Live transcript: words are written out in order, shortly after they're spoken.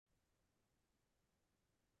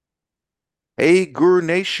Hey, Guru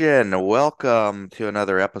Nation, welcome to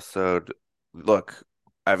another episode. Look,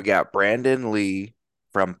 I've got Brandon Lee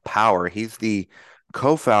from Power. He's the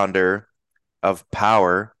co-founder of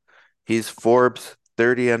Power. He's Forbes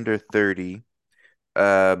 30 under 30.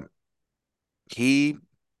 Uh, he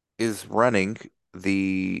is running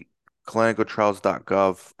the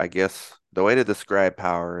clinicaltrials.gov. I guess the way to describe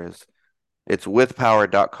Power is it's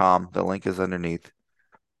withpower.com. The link is underneath.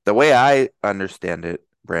 The way I understand it,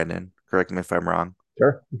 Brandon, correct me if I'm wrong.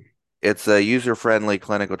 Sure. It's a user-friendly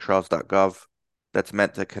clinicaltrials.gov that's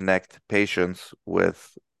meant to connect patients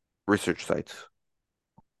with research sites.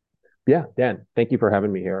 Yeah, Dan, thank you for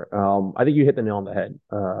having me here. I think you hit the nail on the head.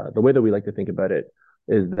 The way that we like to think about it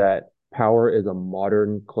is that Power is a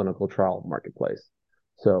modern clinical trial marketplace.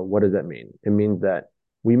 So, what does that mean? It means that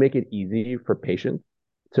we make it easy for patients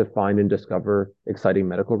to find and discover exciting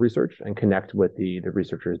medical research and connect with the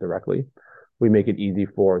researchers directly. We make it easy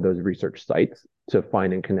for those research sites to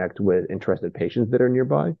find and connect with interested patients that are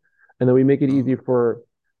nearby. And then we make it easy Oh, for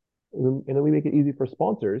And then we make it easy for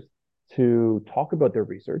sponsors to talk about their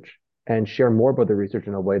research and share more about the research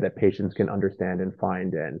in a way that patients can understand and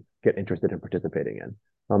find and get interested in participating in.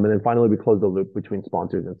 And then finally, we close the loop between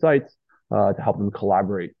sponsors and sites to help them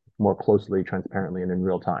collaborate more closely, transparently, and in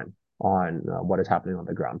real time on what is happening on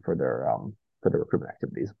the ground for their recruitment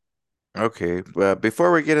activities. okay.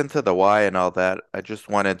 Before we get into the why and all that, I just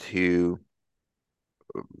wanted to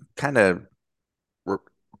kind of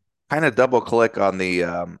kind of double click on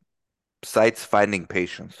the sites finding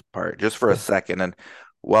patients part just for a Sure. second. And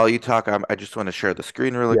while you talk, I just want to share the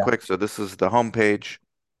screen really Yeah. quick. So this is the homepage,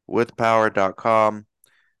 withpower.com.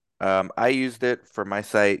 I used it for my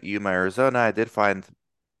site, Yuma, Arizona. I did find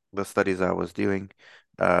the studies I was doing.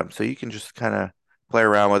 So you can just kind of play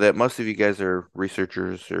around with it. Most of you guys are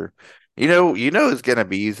researchers or you know who's gonna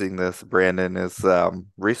be using this, Brandon, is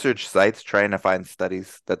research sites trying to find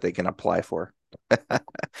studies that they can apply for.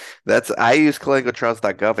 I use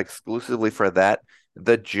clinicaltrials.gov exclusively for that.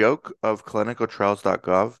 The joke of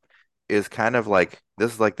clinicaltrials.gov is kind of like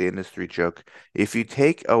this is like the industry joke. If you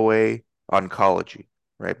take away oncology,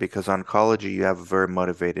 right? Because oncology, you have a very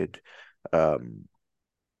motivated um,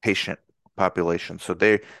 patient population. So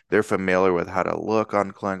they're familiar with how to look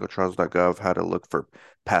on clinicaltrials.gov, how to look for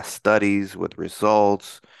past studies with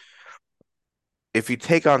results. If you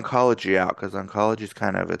take oncology out, because oncology is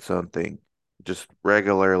kind of its own thing, just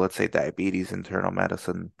regular, let's say diabetes, internal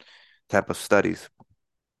medicine type of studies,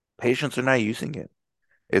 patients are not using it.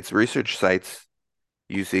 It's research sites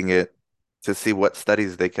using it to see what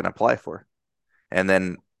studies they can apply for, and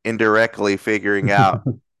then indirectly figuring out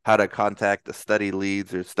how to contact the study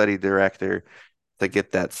leads or study director to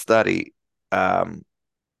get that study. Um,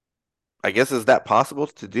 I guess is that possible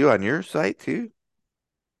to do on your site too?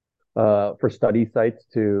 For study sites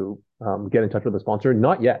to get in touch with a sponsor,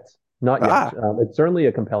 not yet. Not yet. Ah, It's certainly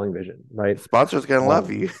a compelling vision, right? sponsor's gonna love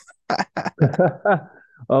Um, you.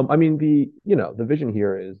 I mean, the vision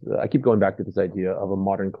here is, I keep going back to this idea of a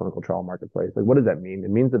modern clinical trial marketplace. Like, what does that mean? It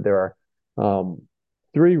means that there are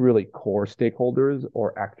three really core stakeholders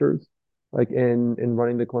or actors, like in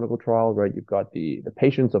running the clinical trial, right? You've got the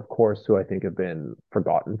patients, of course, who I think have been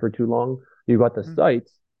forgotten for too long. You've got the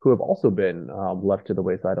sites who have also been left to the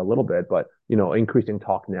wayside a little bit, but increasing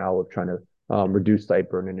talk now of trying to reduce site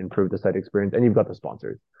burn and improve the site experience. And you've got the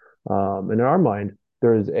sponsors. And in our mind,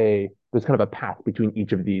 there's kind of a path between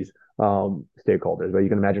each of these stakeholders, right? You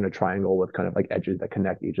can imagine a triangle with kind of like edges that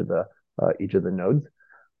connect each of the nodes.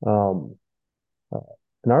 Um, uh,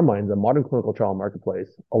 in our minds, a modern clinical trial marketplace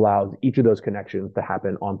allows each of those connections to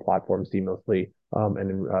happen on platform seamlessly and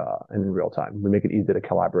in real time. We make it easy to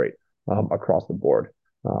collaborate across the board.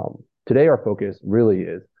 Today, our focus really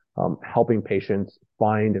is helping patients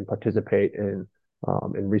find and participate in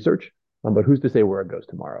research. But who's to say where it goes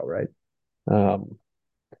tomorrow, right? Um,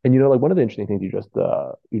 and like one of the interesting things you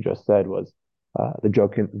just said was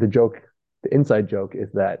the inside joke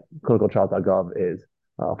is that clinicaltrials.gov is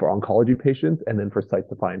for oncology patients and then for sites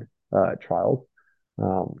to find trials.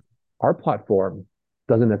 Um, our platform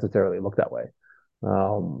doesn't necessarily look that way.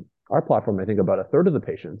 Our platform, I think about a third of the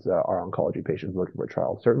patients are oncology patients looking for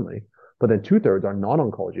trials, certainly, but then two-thirds are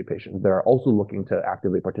non-oncology patients that are also looking to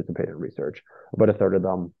actively participate in research. About a third of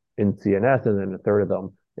them in CNS, and then a third of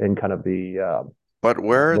them in kind of But the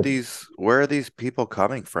where are these people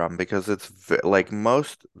coming from? Because like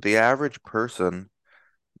the average person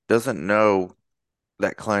doesn't know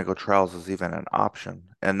that clinical trials is even an option.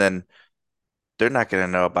 And then they're not going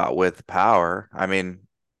to know about with power. I mean,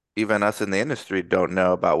 even us in the industry don't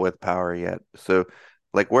know about with power yet. So,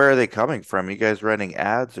 like, where are they coming from? You guys running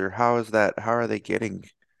ads or how is that? How are they getting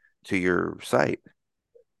to your site?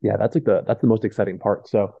 Yeah, that's the most exciting part.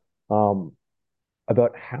 So, um,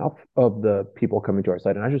 about half of the people coming to our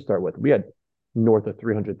site, and I should start with, we had north of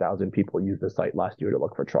 300,000 people use the site last year to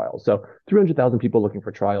look for trials. So 300,000 people looking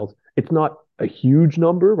for trials. It's not a huge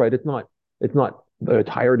number, right? It's not the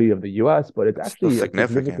entirety of the US, but it's It's still actually a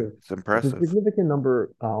significant. significant It's it's a impressive. significant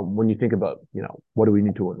number when you think about, what do we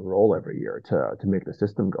need to enroll every year to make the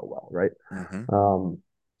system go well, right? Hmm. Um,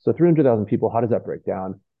 so 300,000 people, how does that break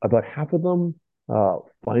down? About half of them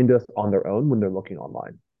find us on their own when they're looking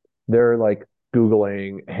online. They're like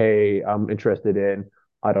Googling, hey, I'm interested in,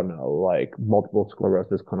 I don't know, like multiple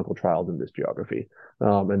sclerosis clinical trials in this geography.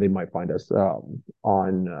 And they might find us on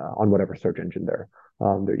whatever search engine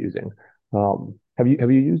they're using. Have you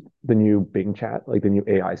used the new Bing chat, like the new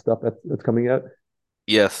AI stuff that's coming out?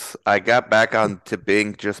 Yes, I got back on to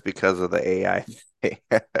Bing just because of the AI thing.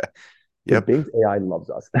 So Yep. Bing's AI loves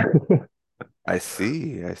us. I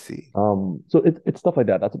see. I see. So it's stuff like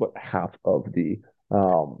that. But That's about half the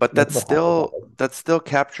topic. that still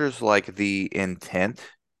captures like the intent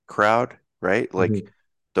crowd, right? Like Mhm.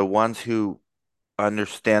 the ones who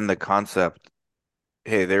understand the concept,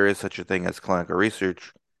 hey, there is such a thing as clinical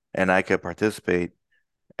research and I could participate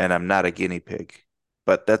and I'm not a guinea pig.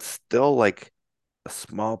 But that's still like a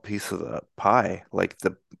small piece of the pie. Like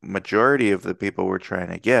the majority of the people we're trying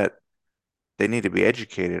to get, they need to be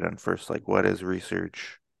educated on first, like what is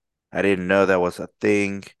research? I didn't know that was a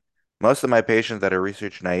thing. Most of my patients that are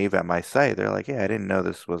research naive at my site, they're like, yeah, I didn't know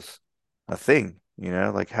this was a thing,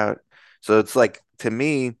 like how. So it's like, to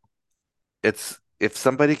me, it's if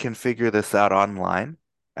somebody can figure this out online,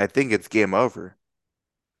 I think it's game over.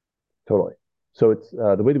 Totally. So it's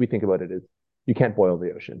the way that we think about it is you can't boil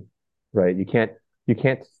the ocean, right? You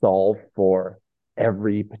can't solve for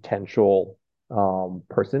every potential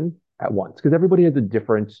person at once because everybody has a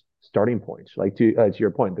different starting point. Like to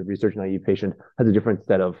your point, the research naive patient has a different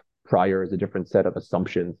set of priors, a different set of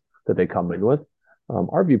assumptions that they come in with.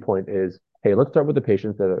 Our viewpoint is, hey, let's start with the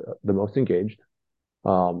patients that are the most engaged,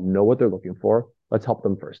 know what they're looking for. Let's help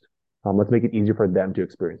them first. Let's make it easier for them to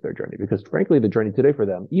experience their journey because, frankly, the journey today for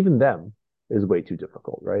them, even them, is way too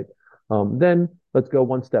difficult, right? Then let's go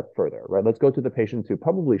one step further, right? Let's go to the patients who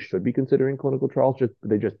probably should be considering clinical trials, just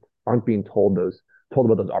they just aren't being told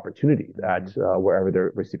about those opportunities at Mhm. wherever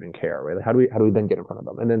they're receiving care, right? Like how do we then get in front of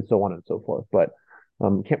them, and then so on and so forth. But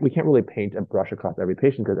we can't really paint a brush across every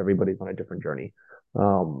patient because everybody's on a different journey,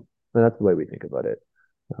 and that's the way we think about it.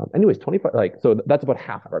 Anyways, 25, like, so that's about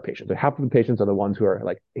half of our patients. So half of the patients are the ones who are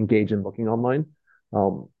like engaged in looking online.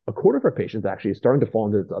 A quarter of our patients actually is starting to fall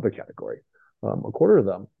into this other category. A quarter of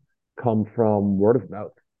them come from word of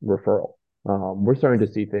mouth referral. We're starting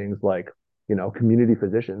to see things like, community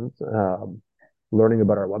physicians learning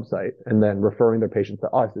about our website and then referring their patients to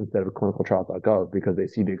us instead of clinicaltrials.gov because they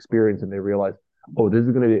see the experience and they realize, oh, this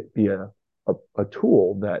is going to be a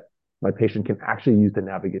tool that my patient can actually use to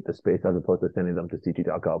navigate the space as opposed to sending them to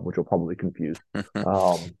ct.gov, which will probably confuse and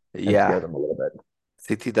scare Yeah, them a little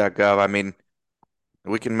bit. ct.gov. I mean,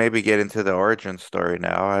 we can maybe get into the origin story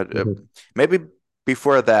now. Mhm. Maybe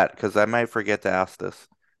before that, because I might forget to ask this.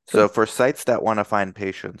 So Sure. for sites that want to find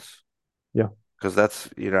patients, Yeah. because that's,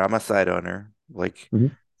 I'm a site owner. Like,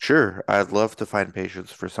 Mhm. sure, I'd love to find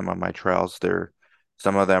patients for some of my trials.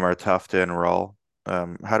 Some of them are tough to enroll.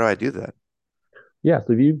 How do I do that? Yeah,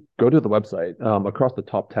 so if you go to the website, across the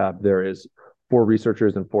top tab, there is for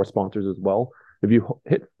researchers and for sponsors as well. If you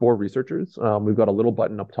hit for researchers, we've got a little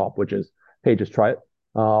button up top, which is, hey, just try it.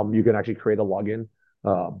 You can actually create a login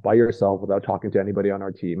by yourself without talking to anybody on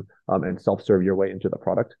our team and self-serve your way into the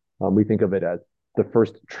product. We think of it as the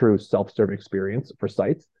first true self-serve experience for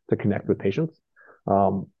sites to connect with patients.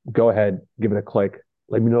 Go ahead, give it a click.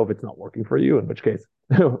 Let me know if it's not working for you, in which case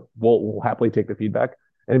we'll happily take the feedback.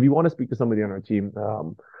 And if you want to speak to somebody on our team,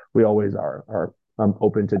 we always are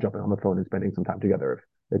open to jumping on the phone and spending some time together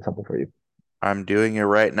if it's helpful for you. I'm doing it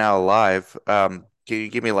right now live. Can you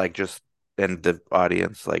give me like just in the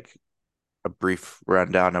audience like a brief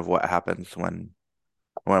rundown of what happens when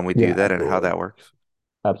we do Yeah, that and how absolutely. that works?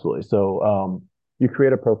 Absolutely. So you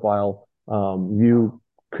create a profile, you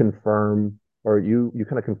confirm or you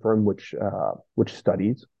kind of confirm which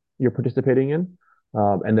studies you're participating in.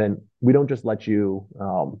 And then we don't just let you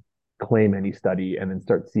claim any study and then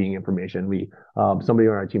start seeing information. We somebody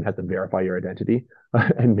on our team has to verify your identity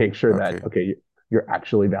and make sure that Okay. okay, you're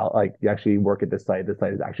actually like you actually work at this site. This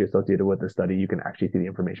site is actually associated with the study. You can actually see the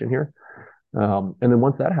information here. And then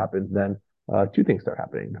once that happens, then two things start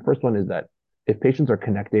happening. The first one is that if patients are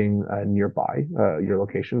connecting nearby your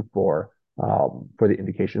location for the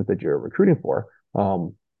indications that you're recruiting for,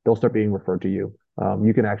 they'll start being referred to you.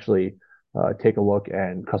 You can actually take a look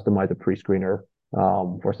and customize a pre-screener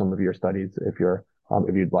for some of your studies if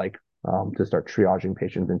you'd like to start triaging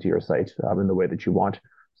patients into your site in the way that you want.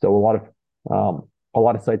 So a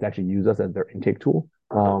lot of sites actually use us as their intake tool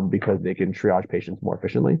because they can triage patients more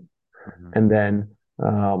efficiently. Mhm. And then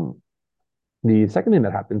the second thing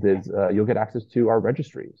that happens is you'll get access to our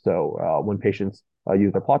registry. So when patients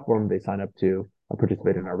use our platform, they sign up to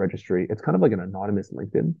participate in our registry. It's kind of like an anonymous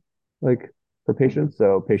LinkedIn, like for patients.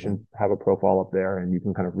 So Mhm. patients have a profile up there, and you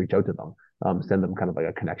can kind of reach out to them, send them kind of like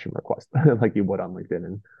a connection request, like you would on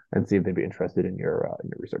LinkedIn, and see if they'd be interested in your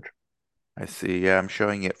research. I see. Yeah, I'm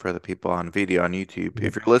showing it for the people on video on YouTube.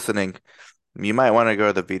 If Mhm. you're listening, you might want to go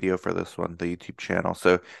to the video for this one, the YouTube channel.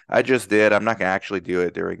 So I just did. I'm not gonna actually do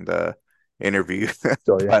it during the interview,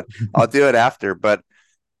 So yeah, but I'll do it after. But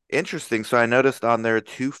interesting. So I noticed on there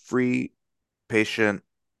two free patient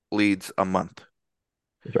leads a month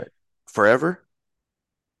that's right. forever,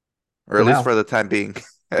 or For at least now, for the time being.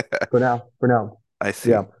 for now, I yeah.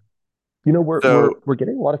 see. You know, we're we're So we're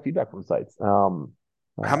getting a lot of feedback from sites. how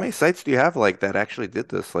Uh, many sites do you have like that actually did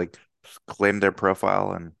this, like claim their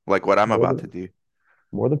profile and like what I'm more about to than do?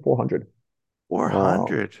 more than 400. Um,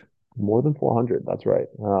 400. More than 400. That's right.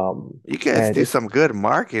 You guys And do some good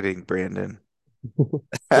marketing, Brandon.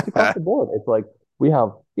 it's across the board. It's like we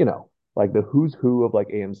have, like the who's who of like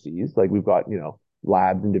AMCs. Like we've got,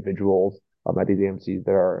 labs, individuals at these AMCs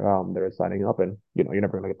that are signing up, and you're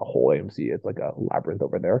never gonna get the whole AMC. It's like a labyrinth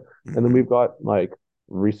over there. And then Hmm. we've got like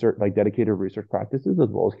research, like dedicated research practices, as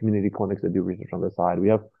well as community clinics that do research on the side. We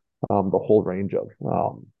have the whole range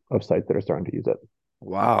of sites that are starting to use it.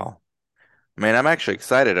 Wow. Man, I'm actually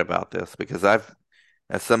excited about this because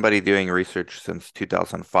as somebody doing research since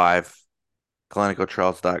 2005,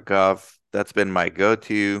 clinicaltrials.gov, that's been my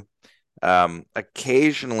go-to.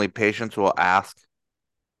 Occasionally, patients will ask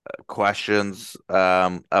questions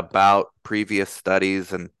about previous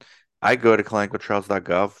studies, and I go to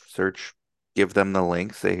clinicaltrials.gov, search, give them the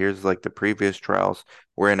link, say, here's like the previous trials.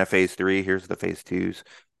 We're in a phase three, here's the phase twos.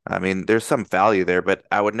 I mean, there's some value there, but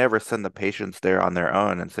I would never send the patients there on their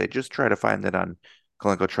own and say, just try to find it on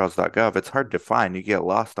clinicaltrials.gov. It's hard to find. You get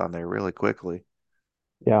lost on there really quickly.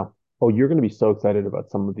 Yeah. Oh, you're going to be so excited about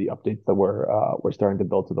some of the updates that we're starting to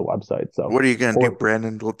build to the website. So, What are you going to do, for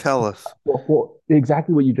Brandon? Well, tell us.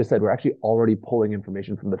 exactly what you just said, we're actually already pulling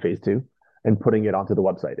information from the phase two and putting it onto the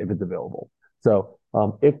website if it's available. So,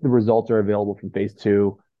 if the results are available from phase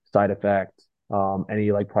two, side effects,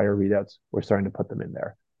 any like prior readouts, we're starting to put them in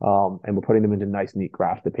there. And we're putting them into nice, neat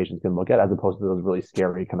graphs that patients can look at, as opposed to those really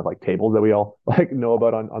scary kind of like tables that we all like know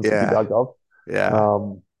about on Yeah, ct.gov. yeah.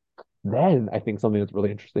 Um, then I think something that's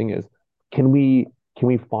really interesting is can we can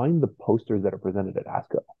we find the posters that are presented at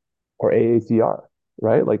ASCO or AACR,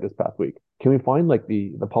 right? Like this past week. Can we find like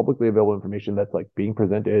the publicly available information that's like being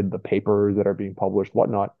presented, the papers that are being published,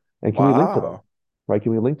 whatnot, and can we link to them? Wow. Right?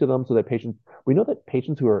 Can we link to them so that we know that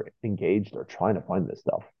patients who are engaged are trying to find this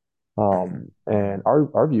stuff. Hmm. And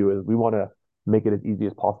our view is we want to make it as easy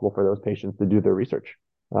as possible for those patients to do their research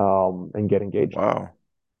and get engaged. Wow.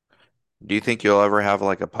 Do you think you'll ever have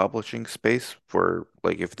like a publishing space for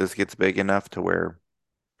like if this gets big enough to where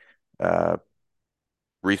uh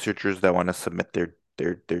researchers that want to submit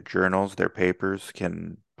their journals, their papers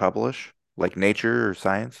can publish like Nature or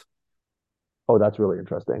Science? Oh, that's really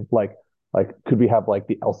interesting. Like could we have like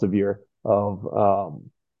the Elsevier of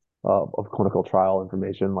clinical trial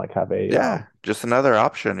information, like have a Yeah, just another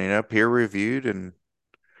option, peer reviewed and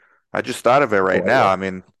I just thought of it right cool now. idea. I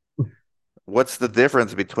mean, what's the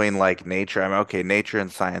difference between like Nature? I mean, okay, Nature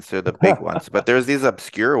and Science, they're the big ones, but there's these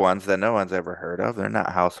obscure ones that no one's ever heard of. They're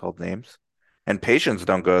not household names. And patients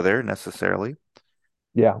don't go there necessarily.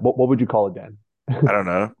 Yeah, what would you call it, Dan? I don't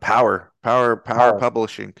know. Power Power,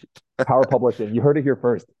 publishing. Power Publishing. You heard it here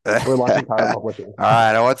first. All We're launching Power Publishing.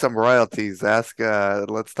 right, I want some royalties. Let's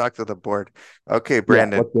talk to the board. Okay, Yeah,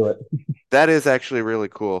 Brandon, let's do it. that is actually really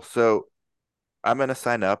cool. So I'm gonna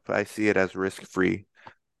sign up. I see it as risk-free.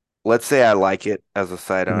 Let's say I like it as a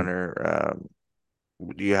site Mhm. owner.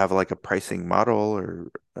 Do you have like a pricing model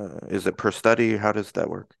or is it per study? How does that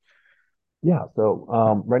work? Yeah, so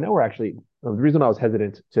right now we're actually the reason I was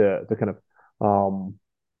hesitant to kind of um,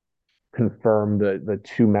 confirm the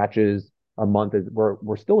two matches a month is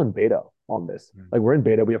we're still in beta on this. Mm. Like we're in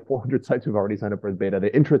beta. We have 400 sites who've already signed up for the beta.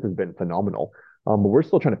 The interest has been phenomenal, but we're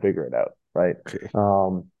still trying to figure it out, right? Okay.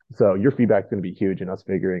 So your feedback is going to be huge in us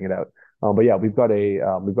figuring it out. But yeah, we've got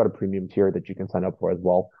a premium tier that you can sign up for as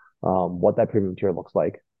well. What that premium tier looks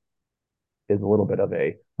like is a little bit of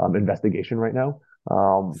a investigation right now.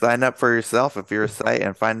 Um, Sign up for yourself if you're a site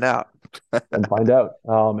and find out. and find out.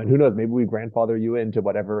 And who knows, maybe we grandfather you into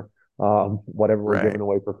whatever we're Right. giving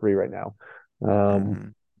away for free right now. Um, Hmm.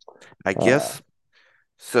 I uh, guess.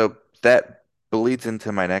 So that bleeds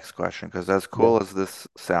into my next question because as Yeah. cool as this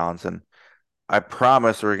sounds, and I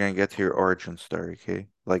promise we're gonna get to your origin story, okay?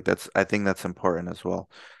 Like I think that's important as well.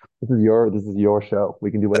 This is your show.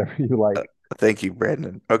 We can do whatever you Uh, like. Thank you,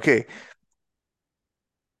 Brandon. Okay,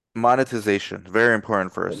 monetization, very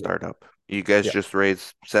important for a Yeah. startup. You guys Yeah. just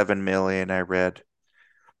raised 7 million, I read,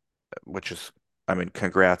 which is, I mean,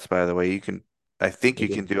 congrats, by the way. I think you Thank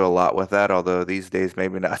you. can do a lot with that, although these days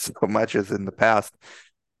maybe not so much as in the past.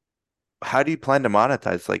 How do you plan to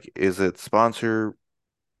monetize? Like, is it sponsors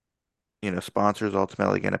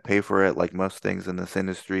ultimately going to pay for it, like most things in this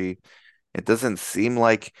industry? It doesn't seem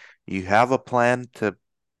like you have a plan to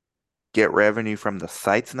get revenue from the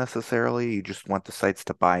sites necessarily. You just want the sites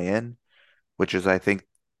to buy in, which is, I think,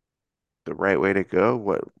 the right way to go.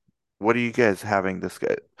 What are you guys having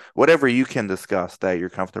discuss? Whatever you can discuss that you're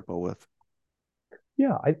comfortable with.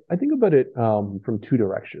 Yeah, I think about it from two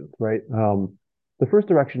directions, right? The first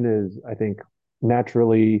direction is, I think,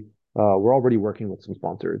 naturally, we're already working with some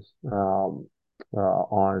sponsors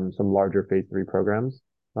on some larger phase 3 programs.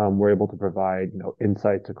 We're able to provide,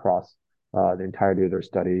 insights across the entirety of their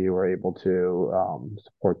study. We're able to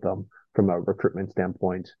support them from a recruitment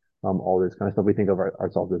standpoint, all this kind of stuff. We think of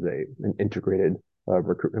ourselves as an integrated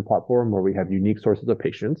recruitment platform where we have unique sources of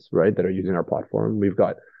patients, right, that are using our platform. We've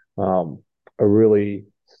got um, a really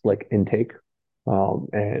slick intake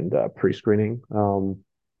and pre-screening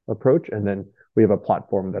approach. And then we have a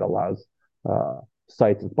platform that allows uh,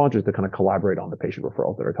 sites and sponsors to kind of collaborate on the patient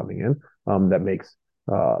referrals that are coming in that makes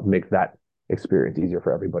that experience easier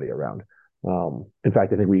for everybody around. In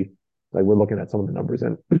fact, I think we're looking at some of the numbers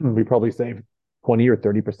and we probably save 20 or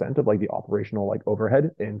 30% of like the operational like overhead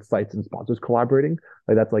in sites and sponsors collaborating.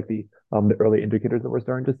 Like that's like the early indicators that we're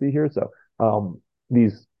starting to see here. So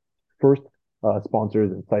these first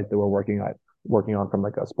sponsors and sites that we're working on from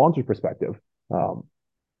like a sponsor perspective um,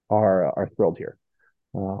 are thrilled here.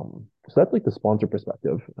 So that's like the sponsor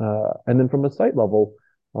perspective, and then from a site level,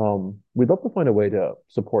 we'd love to find a way to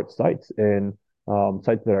support sites and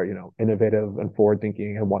sites that are innovative and forward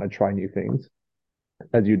thinking and want to try new things.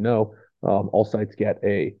 As you know, all sites get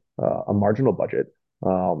a marginal budget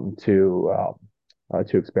to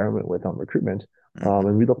experiment with on recruitment, Hmm.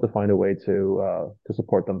 and we'd love to find a way to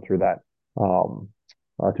support them um,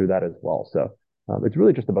 through that as well. So it's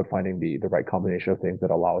really just about finding the right combination of things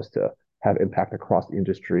that allow us to have impact across the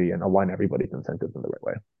industry and align everybody's incentives in the right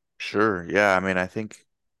way. Sure. Yeah. I mean, I think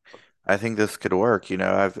this could work.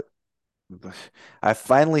 I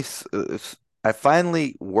finally I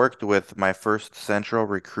finally worked with my first central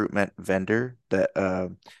recruitment vendor, that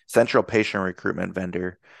central patient recruitment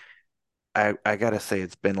vendor. I gotta say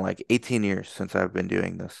it's been like 18 years since I've been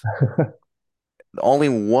doing this. Only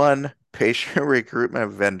one patient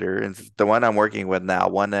recruitment vendor, and it's the one I'm working with now,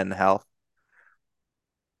 One N Health.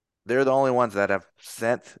 They're the only ones that have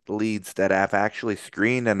sent leads that I've actually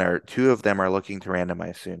screened, and are two of them are looking to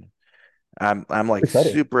randomize soon. I'm like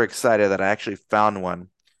Exciting. super excited that I actually found one.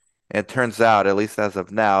 And it turns out, at least as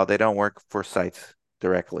of now, they don't work for sites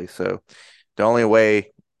directly. So the only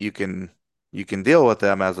way you can you can deal with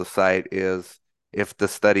them as a site is if the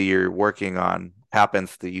study you're working on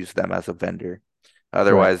happens to use them as a vendor. Right.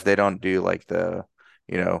 Otherwise, they don't do like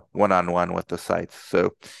one-on-one with the sites.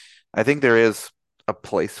 So I think there is a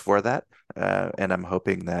place for that, and I'm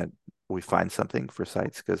hoping that we find something for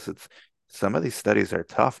sites because it's some of these studies are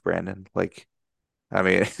tough, Brandon. Like, I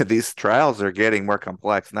mean, these trials are getting more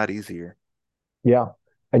complex, not easier. Yeah.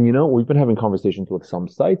 And we've been having conversations with some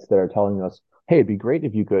sites that are telling us, hey, it'd be great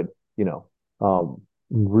if you could,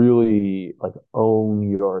 really like own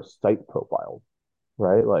your site profile,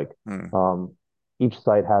 right? Like Hmm. um, each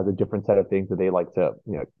site has a different set of things that they like to,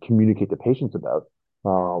 communicate to patients about.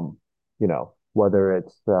 Whether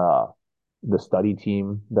it's the study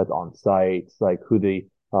team that's on site, like who the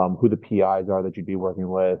PIs are that you'd be working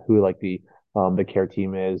with, who like the care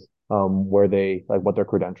team is, where they like what their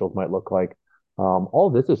credentials might look like. All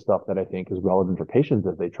this is stuff that I think is relevant for patients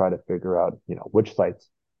as they try to figure out, which sites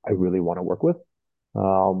I really want to work with.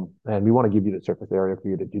 And we want to give you the surface area for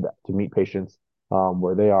you to do that, to meet patients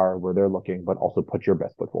where they are, where they're looking, but also put your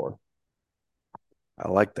best foot forward. I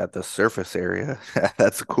like that, the surface area.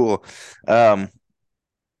 That's cool. Um,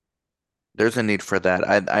 there's a need for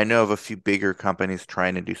that. I know of a few bigger companies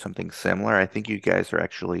trying to do something similar. I think you guys are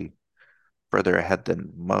actually further ahead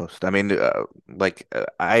than most. I mean,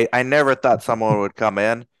 I never thought someone would come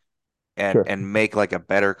in and Sure. make like a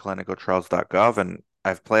better clinicaltrials.gov, and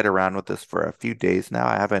I've played around with this for a few days now.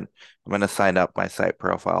 I haven't. I'm going to sign up my site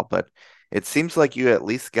profile, but it seems like you at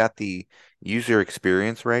least got the user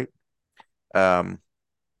experience right. Um,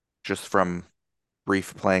 just from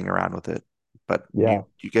brief playing around with it. but Yeah.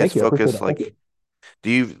 you guys Thank you. I appreciate focus that. like, do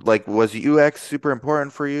you like, was UX super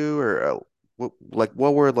important for you, or what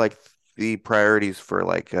were like the priorities for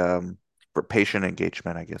patient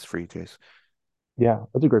engagement, I guess, for you guys? Yeah,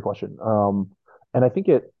 that's a great question. And I think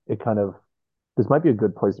it kind of this might be a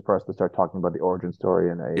good place for us to start talking about the origin story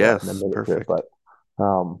in a Yes, minute here. perfect. But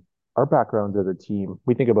our backgrounds as a team,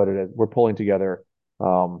 we think about it as we're pulling together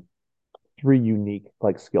um, three unique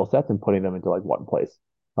like skill sets and putting them into like one place.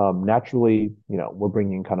 Naturally, we're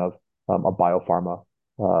bringing kind of a biopharma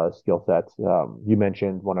skill set. You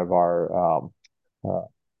mentioned one of our uh,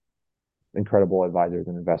 incredible advisors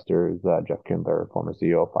and investors, Jeff Kindler, former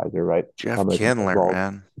CEO of Pfizer, right? Jeff As Kindler, well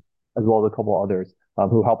man. as well as a couple others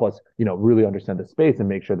who help us, really understand the space and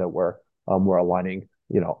make sure that we're aligning,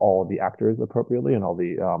 all of the actors appropriately and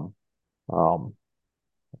um,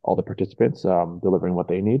 all the participants delivering what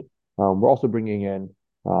they need. We're also bringing in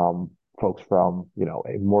folks from,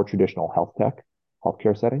 a more traditional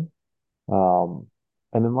healthcare setting. Um,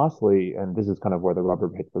 and then lastly, and this is kind of where the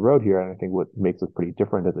rubber hits the road here, and I think what makes us pretty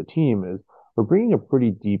different as a team is we're bringing a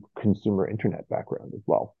pretty deep consumer internet background as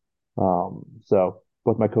well. So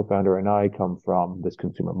both my co-founder and I come from this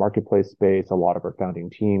consumer marketplace space. A lot of our founding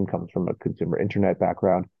team comes from a consumer internet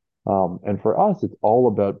background. And for us, it's all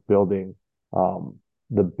about building um,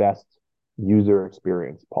 the best user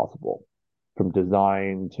experience possible, from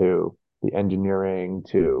design to the engineering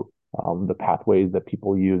to the pathways that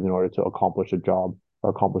people use in order to accomplish a job or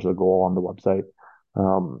accomplish a goal on the website.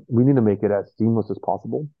 We need to make it as seamless as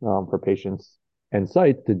possible for patients and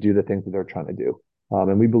sites to do the things that they're trying to do.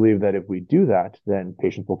 And we believe that if we do that, then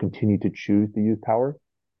patients will continue to choose to use Power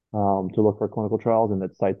to look for clinical trials, and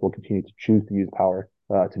that sites will continue to choose to use Power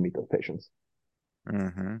to meet those patients.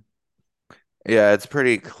 Hmm. Yeah, it's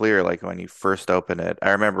pretty clear, like when you first open it.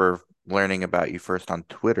 I remember learning about you first on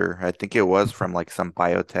Twitter. I think it was from like some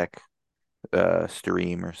biotech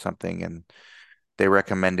stream or something, and they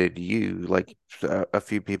recommended you. Like a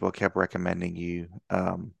few people kept recommending you.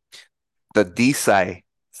 The DeSci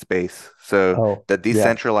space. So Oh, the yeah.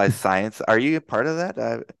 decentralized science. Are you a part of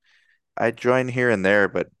that? I joined here and there,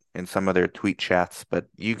 but in some of their tweet chats, but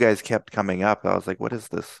you guys kept coming up. I was like, what is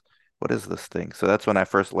this? What is this thing? So that's when I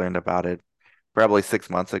first learned about it, probably 6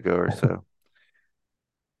 months ago or so.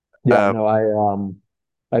 Yeah, Uh, no,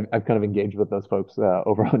 I've kind of engaged with those folks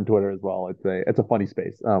over on Twitter as well. It's a funny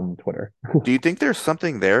space, Twitter. do you think there's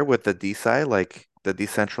something there with the DeSci, like the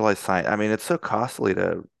decentralized science? I mean, it's so costly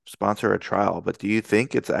to sponsor a trial, but do you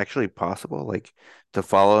think it's actually possible, like, to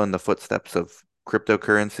follow in the footsteps of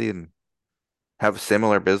cryptocurrency and have a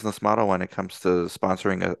similar business model when it comes to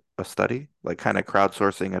sponsoring a study, like kind of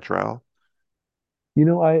crowdsourcing a trial?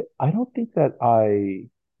 I don't think that I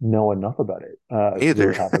know enough about it Me to really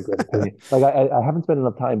either. have a good opinion. Like I haven't spent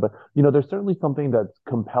enough time, but there's certainly something that's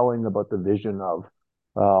compelling about the vision of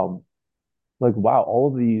um, like wow, all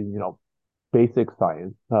of these, basic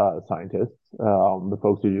scientists, the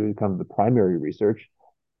folks who do kind of the primary research,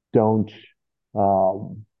 don't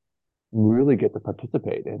um, really get to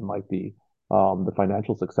participate in like the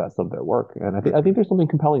financial success of their work. And I think Hmm. there's something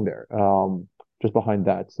compelling there, just behind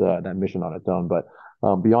that mission on its own. But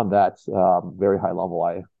beyond that, very high level,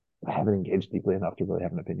 I haven't engaged deeply enough to really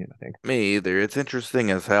have an opinion, I think. Me either. It's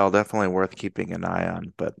interesting as hell. Definitely worth keeping an eye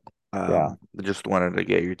on. But Yeah. I just wanted to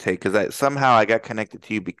get your take because somehow I got connected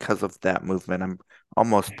to you because of that movement. I'm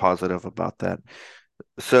almost positive about that.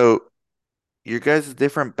 So your guys'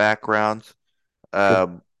 different backgrounds. Sure.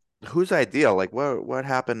 Um, whose idea? Like, what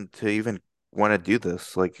happened to even want to do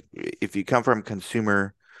this? Like, if you come from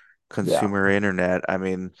Yeah. consumer internet, I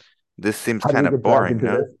mean, this seems How did kind we of get dragged boring, into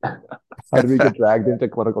no? this? How did we get dragged into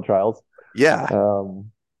clinical trials? Yeah.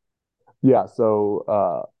 Um, yeah. So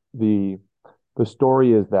the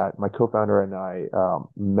story is that my co-founder and I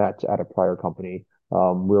met at a prior company. We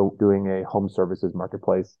were doing a home services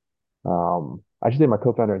marketplace. I should say my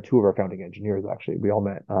co-founder and two of our founding engineers, actually, we all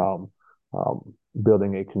met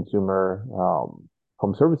building a consumer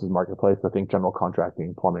home services marketplace. I think general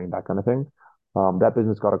contracting, plumbing, that kind of thing. That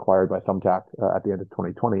business got acquired by Thumbtack at the end of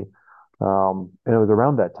 2020. And it was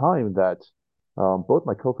around that time that both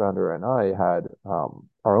my co-founder and I had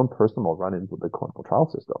our own personal run-ins with the clinical trial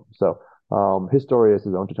system. So his story is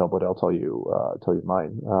his own to tell, but I'll tell you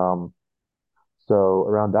mine. So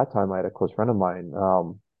around that time, I had a close friend of mine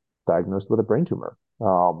diagnosed with a brain tumor.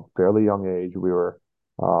 Fairly young age. We were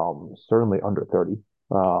certainly under 30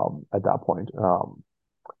 at that point.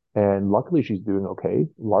 And luckily, she's doing okay,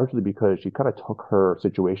 largely because she kind of took her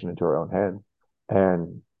situation into her own hands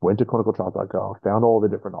and went to clinicaltrials.gov, found all the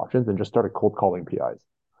different options, and just started cold calling PIs.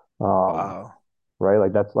 Um, Wow. right?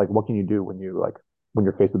 Like that's like what can you do when you like when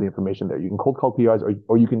you're faced with the information there. You can cold call PIs,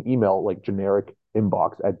 or you can email like generic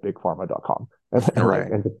inbox at bigpharma.com and like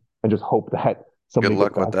Right. and just hope that Good somebody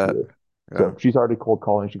gets luck with back to that. you. Yeah. So she started cold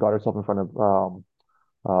calling. She got herself in front of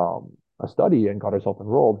a study and got herself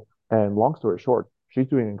enrolled. And long story short, she's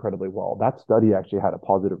doing incredibly well. That study actually had a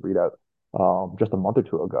positive readout just a month or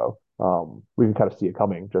two ago. We can kind of see it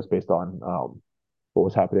coming just based on what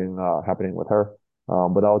was happening with her.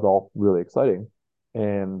 But that was all really exciting.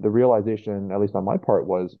 And the realization, at least on my part,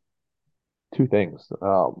 was two things.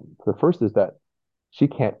 The first is that she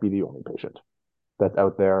can't be the only patient that's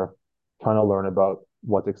out there trying to learn about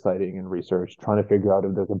what's exciting in research, trying to figure out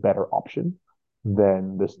if there's a better option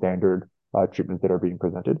than the standard treatments that are being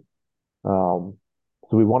presented. Um,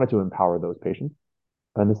 so we wanted to empower those patients.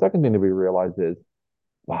 And the second thing that we realized is,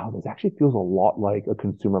 wow, this actually feels a lot like a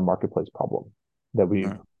consumer marketplace problem that we've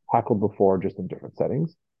Mm. tackled before, just in different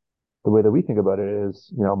settings. The way that we think about it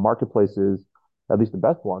is, marketplaces, at least the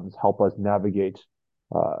best ones, help us navigate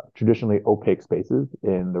traditionally opaque spaces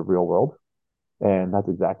in the real world. And that's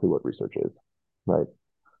exactly what research is, right?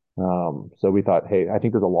 So we thought, hey, I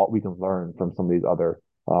think there's a lot we can learn from some of these other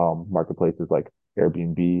marketplaces like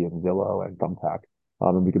Airbnb and Zillow and Thumbtack,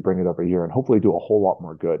 and we could bring it over here and hopefully do a whole lot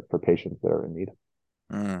more good for patients that are in need.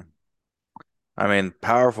 Mm. I mean,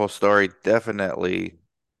 powerful story definitely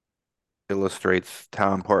illustrates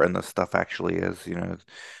how important this stuff actually is.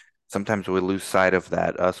 Sometimes we lose sight of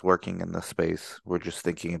that, us working in the space. We're just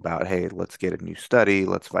thinking about, hey, let's get a new study,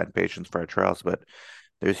 let's find patients for our trials. But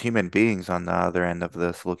there's human beings on the other end of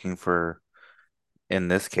this looking for, in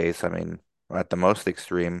this case, I mean, at the most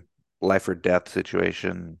extreme, life or death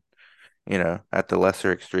situation, at the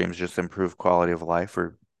lesser extremes, just improve quality of life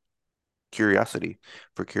or curiosity,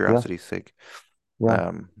 for Yeah, curiosity's sake. yeah,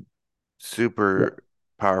 Um, yeah. Super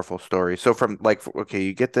powerful story. So from like, okay,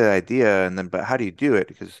 you get the idea and then, but how do you do it?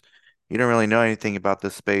 Because you don't really know anything about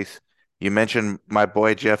this space. You mentioned my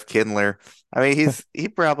boy Jeff Kindler. I mean, he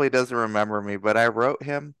probably doesn't remember me, but I wrote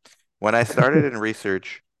him when I started in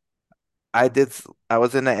research. I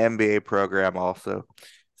was in the MBA program also.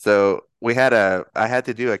 So I had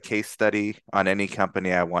to do a case study on any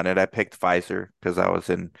company I wanted. I picked Pfizer because I was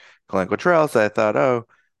in clinical trials. I thought, oh,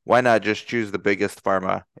 why not just choose the biggest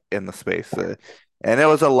pharma in the space? And it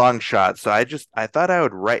was a long shot. So I thought I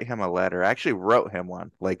would write him a letter. I actually wrote him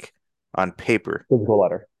one, like on paper. Physical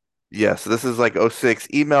letter. Yes, this is like '06.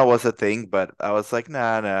 Email was a thing, but I was like,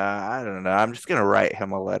 nah, I don't know. I'm just gonna write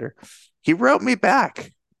him a letter. He wrote me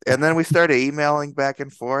back. And then we started emailing back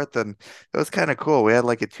and forth, and it was kind of cool. We had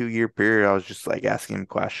like a 2 year period. I was just like asking him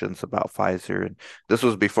questions about Pfizer, and this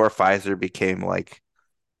was before Pfizer became like,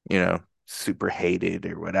 super hated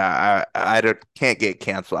or what. I don't can't get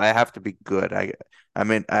canceled. I have to be good.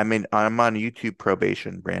 I'm on YouTube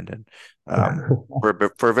probation, Brandon,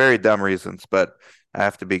 for very dumb reasons, but I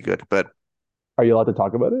have to be good. But Are you allowed to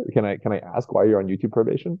talk about it? Can I ask why you're on YouTube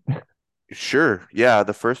probation? sure, yeah.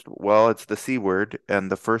 Well, it's the C word, and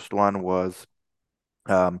the first one was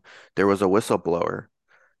um, there was a whistleblower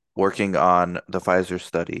working on the Pfizer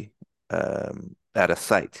study at a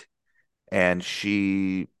site, and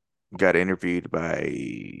she got interviewed by,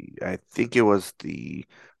 I think it was the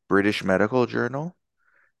British Medical Journal,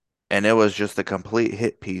 and it was just a complete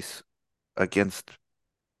hit piece against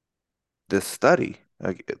this study.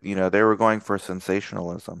 Like, they were going for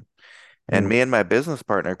sensationalism. And Hmm. me and my business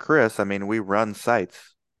partner, Chris, I mean, we run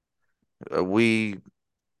sites. We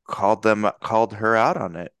called her out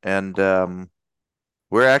on it, and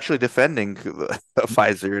we're actually defending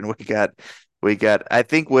Pfizer, and we got. I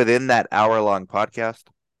think within that hour-long podcast,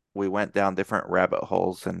 we went down different rabbit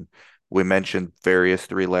holes, and we mentioned various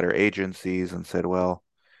three-letter agencies, and said, well,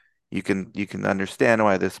 you can understand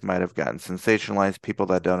why this might have gotten sensationalized. People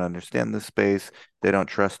that don't understand this space, they don't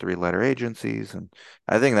trust three-letter agencies, and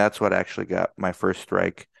I think that's what actually got my first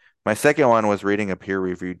strike. My second one was reading a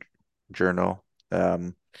peer-reviewed journal.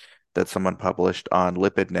 That someone published on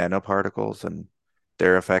lipid nanoparticles and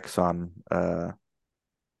their effects on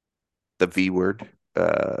the V word.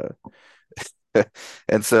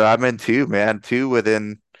 And so I'm in two, man, two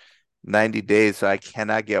within 90 days. So I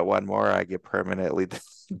cannot get one more. I get permanently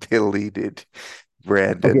deleted, Okay,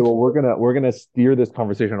 Brandon, well, we're gonna steer this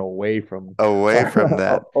conversation away from away from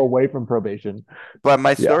that. away from probation. But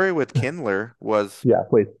my Yeah, story with Kindler was, yeah,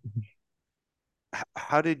 please.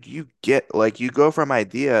 how did you get, like, you go from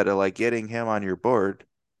idea to like getting him on your board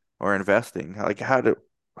or investing? Like, how do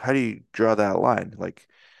you draw that line? Like,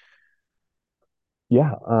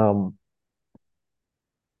 Yeah,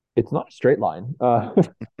 it's not a straight line.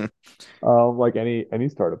 Like any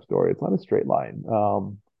startup story, it's not a straight line.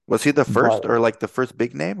 was he the first But or like the first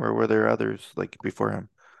big name, or were there others like before him?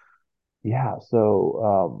 Yeah,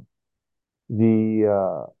 so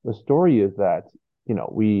the story is that,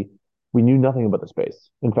 we knew nothing about the space.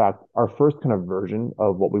 In fact, our first kind of version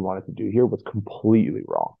of what we wanted to do here was completely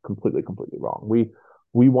wrong, completely wrong.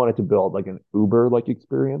 We wanted to build like an Uber-like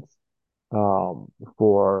experience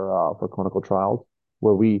for clinical trials,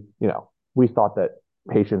 where we thought that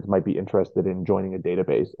patients might be interested in joining a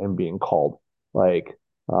database and being called like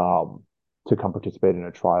um, to come participate in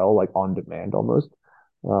a trial, like on demand almost.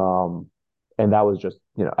 Um, and that was just,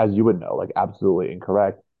 as you would know, like absolutely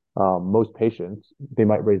incorrect. Most patients, they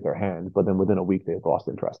might raise their hand, but then within a week they've lost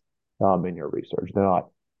interest in your research. They're not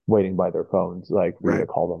waiting by their phones like for you to Right.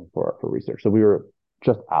 call them for research. So we were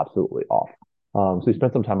just absolutely off. So we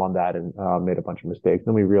spent some time on that and made a bunch of mistakes.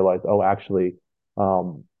 Then we realized, oh, actually,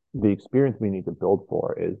 um, the experience we need to build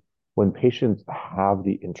for is when patients have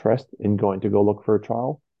the interest in going to go look for a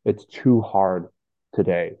trial, it's too hard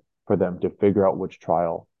today for them to figure out which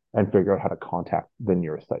trial and figure out how to contact the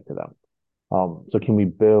nearest site to them. So can we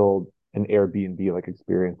build an Airbnb like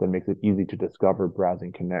experience that makes it easy to discover, browse,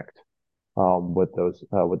 and connect with those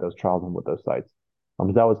trials and with those sites?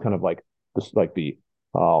 So that was kind of like the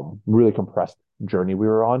really compressed journey we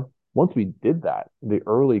were on. Once we did that, the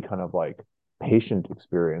early kind of like patient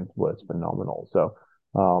experience was phenomenal. So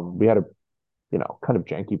we had a kind of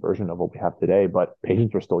janky version of what we have today, but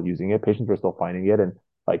patients were still using it. Patients were still finding it, and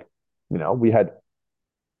like we had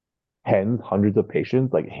tens, hundreds of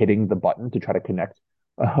patients like hitting the button to try to connect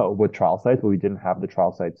with trial sites, but we didn't have the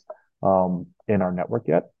trial sites in our network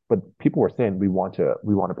yet. But people were saying we want to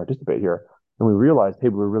participate here, and we realized, hey,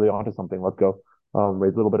 we're really onto something. Let's go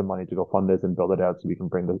raise a little bit of money to go fund this and build it out so we can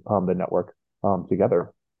bring the network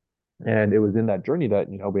together. And it was in that journey that,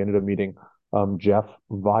 we ended up meeting Jeff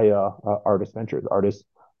via Artist Ventures. Artist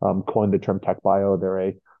coined the term tech bio. They're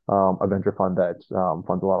a venture fund that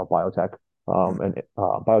funds a lot of biotech Mm, and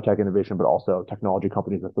biotech innovation, but also technology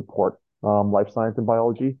companies that support life science and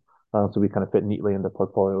biology. So we kind of fit neatly in the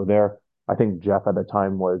portfolio there. I think Jeff at the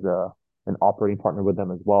time was an operating partner with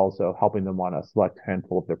them as well, so helping them on a select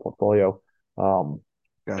handful of their portfolio. Um,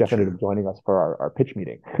 Jeff ended gotcha. up joining us for our pitch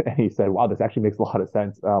meeting. And he said, wow, this actually makes a lot of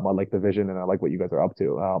sense. I like the vision and I like what you guys are up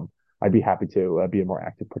to. I'd be happy to be a more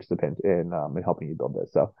active participant in helping you build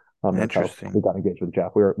this. So that's how we Interesting. got engaged with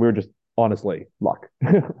Jeff. We were just honestly luck,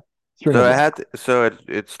 string So of I luck. had so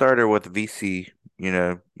it started with VC,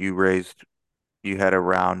 you had a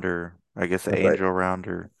round or I guess an That's right. angel round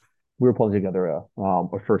or We were pulling together a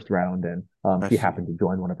first round, and I he see. happened to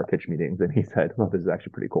join one of our pitch meetings, and he said, "Well, this is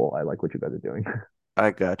actually pretty cool. I like what you guys are doing."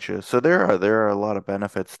 I gotcha. So there are a lot of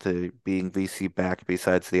benefits to being VC backed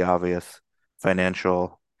besides the obvious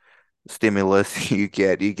financial stimulus you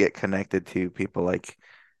get. You get connected to people like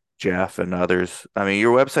Jeff and others. I mean,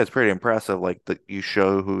 your website's pretty impressive. Like you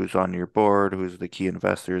show who's on your board, who's the key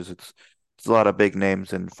investors. It's a lot of big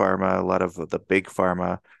names in pharma, a lot of the big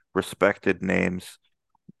pharma respected names.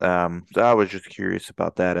 So I was just curious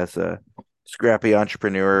about that as a scrappy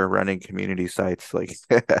entrepreneur running community sites, like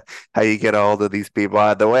how you get a hold of these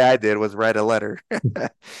people. The way I did was write a letter,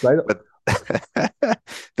 Right? but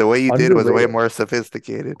the way you did was way Underrated. more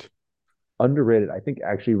sophisticated. Underrated. I think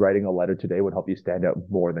actually writing a letter today would help you stand out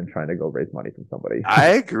more than trying to go raise money from somebody. I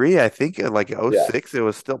agree. I think like Yeah. '06, it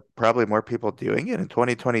was still probably more people doing it. In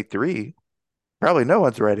 2023, probably no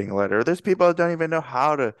one's writing a letter. There's people that don't even know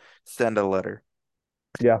how to send a letter.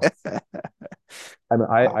 Yeah. I mean,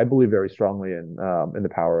 Wow. I believe very strongly in the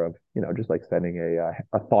power of, just like sending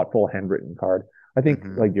a thoughtful handwritten card. I think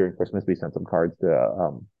Hmm. like during Christmas we sent some cards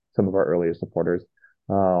to some of our earliest supporters.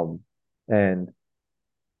 Um and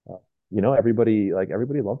uh, everybody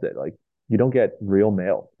loved it. Like you don't get real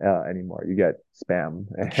mail anymore. You get spam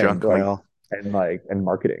and Junk like mail. and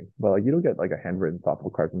marketing. But like you don't get like a handwritten thoughtful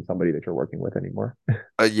card from somebody that you're working with anymore.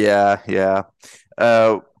 Yeah, yeah.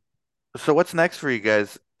 Uh, So what's next for you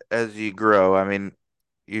guys as you grow? I mean,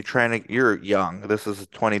 you're young. This is a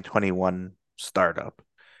 2021 startup.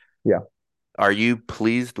 Yeah. Are you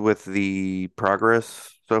pleased with the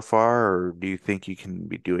progress so far, or do you think you can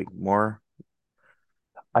be doing more?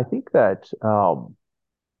 I think that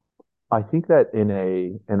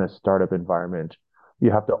in a startup environment,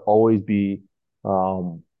 you have to always be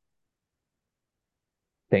um,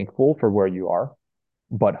 thankful for where you are,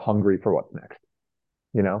 but hungry for what's next.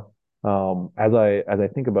 You know, as I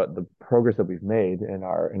think about the progress that we've made in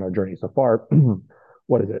our journey so far,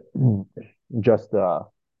 what is it? Just uh,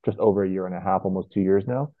 just over a year and a half, almost 2 years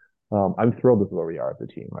now. I'm thrilled with where we are as a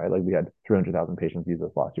team, right? Like we had 300,000 patients use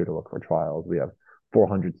us last year to look for trials. We have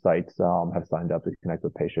 400 sites have signed up to connect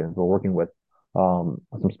with patients. We're working with some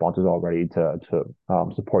sponsors already to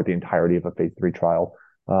support the entirety of a phase 3 trial.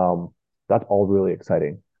 That's all really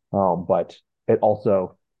exciting. but it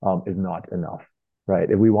also is not enough, right?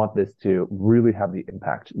 If we want this to really have the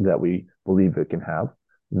impact that we believe it can have,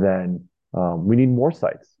 then we need more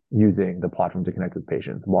sites using the platform to connect with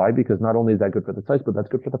patients. Why? Because not only is that good for the sites, but that's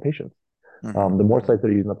good for the patients. Hmm. The more Hmm. sites that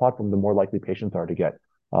are using the platform, the more likely patients are to get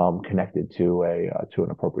connected to a to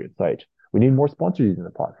an appropriate site. We need more sponsors using the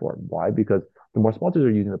platform. Why? Because the more sponsors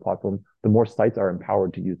are using the platform, the more sites are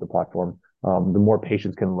empowered to use the platform. The more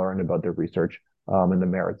patients can learn about their research and the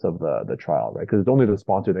merits of the trial, right? Because it's only the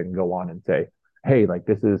sponsor that can go on and say, "Hey, like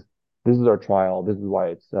this is our trial. This is why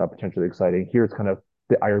it's potentially exciting. Here's kind of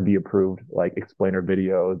the IRB approved like explainer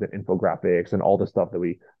videos and infographics and all the stuff that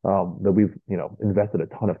we've invested a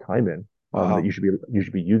ton of time in that Wow. you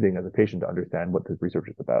should be using as a patient to understand what this research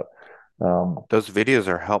is about. Um, Those videos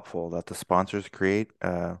are helpful that the sponsors create.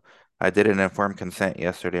 I did an informed consent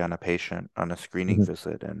yesterday on a patient on a screening mhm.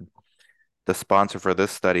 visit, and the sponsor for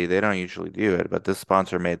this study, they don't usually do it, but this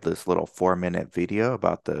sponsor made this little 4-minute video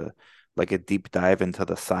about like a deep dive into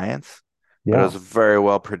the science. But it was Yeah, very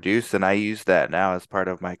well produced, and I use that now as part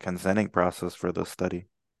of my consenting process for the study.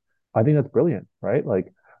 I think that's brilliant, right?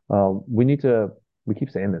 Like, we need to, we keep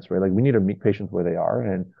saying this, right? Like, we need to meet patients where they are.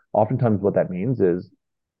 And oftentimes what that means is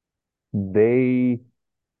they,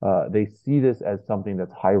 they see this as something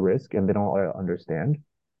that's high risk and they don't understand.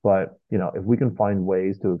 But, if we can find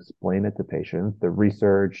ways to explain it to patients, the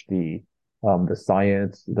research, the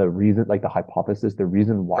science, the reason, like the hypothesis, the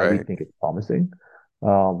reason why we Right. think it's promising,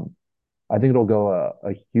 um, I think it'll go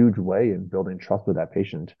a huge way in building trust with that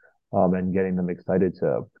patient, and getting them excited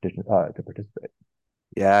to participate.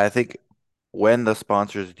 Yeah, I think when the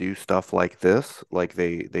sponsors do stuff like this, like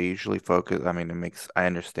they usually focus, I mean, I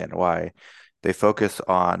understand why. They focus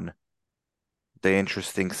on the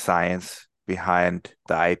interesting science behind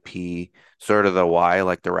the IP, sort of the why,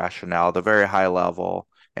 like the rationale, the very high level,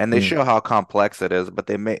 and they Mm, show how complex it is. But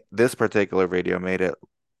they made this particular video made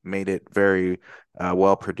it very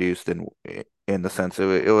well produced in the sense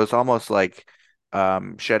it was almost like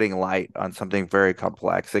shedding light on something very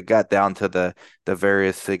complex. It got down to the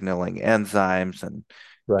various signaling enzymes and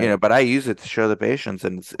right, but I use it to show the patients,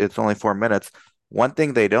 and it's only 4 minutes. One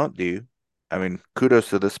thing they don't do, I mean, kudos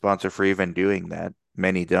to the sponsor for even doing that.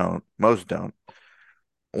 Many don't, most don't.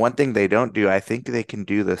 One thing they don't do, I think they can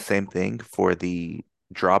do the same thing for the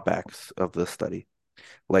drawbacks of the study,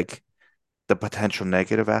 like the potential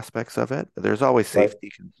negative aspects of it. There's always right. safety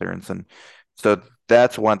concerns. And so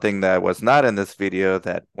that's one thing that was not in this video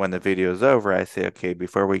that when the video is over, I say, okay,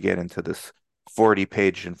 before we get into this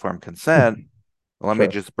 40-page informed consent, let me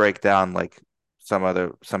Sure. just break down like some of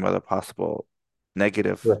the possible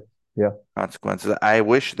negative Sure. Yeah. consequences. I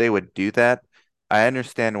wish they would do that. I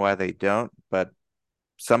understand why they don't, but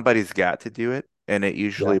somebody's got to do it. And it Yeah.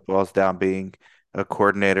 usually boils down being a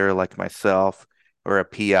coordinator like myself or a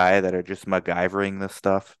PI that are just MacGyvering this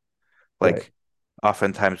stuff. Right. Like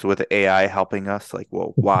oftentimes with AI helping us, like,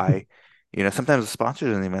 well, why? Sometimes the sponsor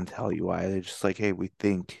doesn't even tell you why. They're just like, hey, we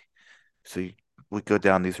think. So we go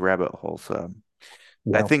down these rabbit holes. I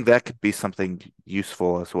Yeah. think that could be something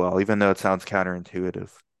useful as well, even though it sounds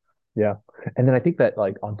counterintuitive. Yeah. And then I think that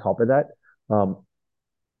like on top of that, um,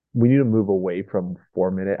 we need to move away from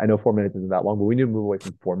 4 minute. I know 4 minutes isn't that long, but we need to move away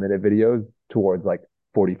from 4 minute videos towards like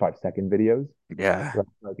 45-second videos. Yeah. Right?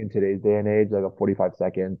 Like in today's day and age, like a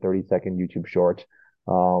 45-second, 30-second YouTube short.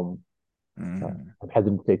 Um, Mm. I'm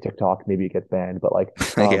hesitant to say TikTok, maybe it gets banned, but like,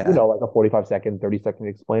 Yeah. like a 45-second, 30-second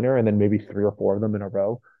explainer, and then maybe three or four of them in a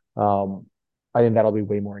row. Um, I think that'll be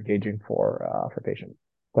way more engaging for patients.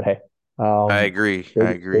 But hey, I um, agree.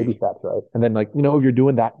 I baby agree. steps, right? And then like, if you're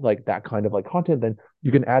doing that, like that kind of like content, then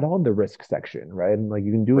you can add on the risk section, right? And like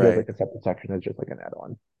you can do it as Right. like a separate section as just like an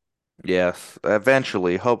add-on. Yes.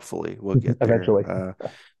 Eventually, hopefully, we'll get there. Eventually.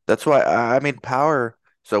 That's why I mean power.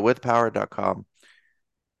 So with power.com,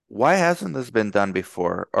 why hasn't this been done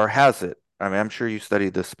before? Or has it? I mean, I'm sure you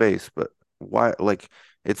studied this space, but why like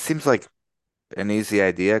it seems like an easy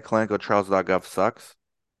idea. Clinicaltrials.gov sucks.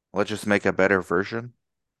 Let's just make a better version.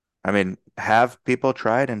 I mean, have people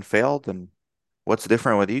tried and failed? And what's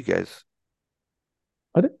different with you guys?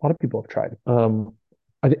 I think a lot of people have tried.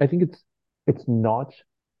 I think it's not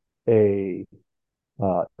a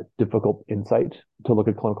difficult insight to look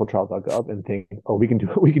at clinicaltrials.gov and think, oh, we can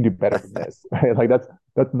do better than this, right? Like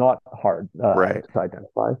that's not hard Right. to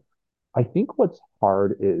identify. I think what's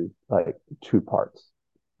hard is like two parts.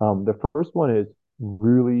 The first one is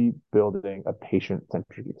really building a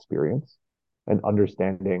patient-centric experience and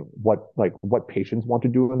understanding what patients want to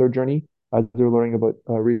do in their journey as they're learning about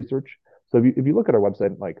research. So if you look at our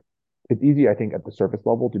website, like it's easy, I think, at the surface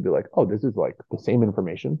level to be like, oh, this is like the same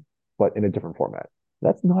information, but in a different format.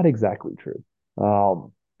 That's not exactly true.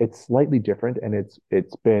 it's slightly different, and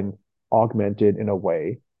it's been augmented in a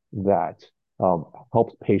way that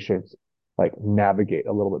helps patients like navigate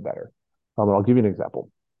a little bit better. And I'll give you an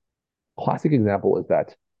example. Classic example is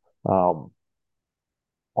that um,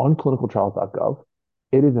 on clinicaltrials.gov,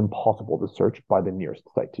 it is impossible to search by the nearest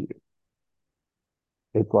site to you.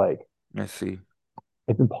 It's like I see.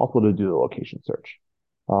 it's impossible to do the location search.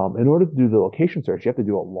 In order to do the location search, you have to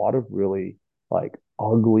do a lot of really like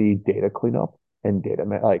ugly data cleanup and data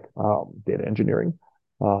engineering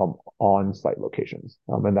on site locations,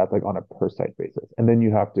 and that's like on a per site basis. And then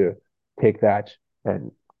you have to take that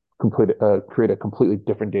and create a completely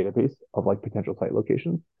different database of like potential site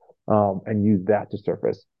locations, and use that to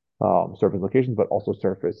surface locations, but also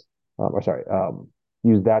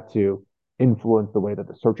use that to influence the way that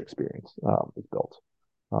the search experience is built.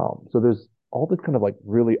 So there's all this kind of like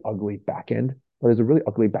really ugly backend, but there's a really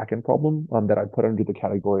ugly backend problem that I put under the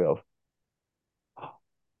category of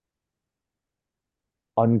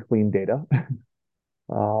unclean data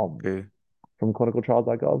um, Okay. from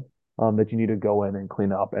clinicaltrials.gov that you need to go in and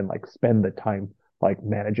clean up and like spend the time like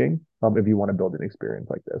managing if you want to build an experience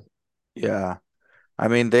like this. Yeah.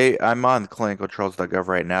 I'm on clinicaltrials.gov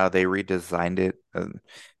right now. They redesigned it. And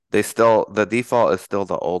the default is still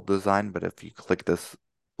the old design, but if you click this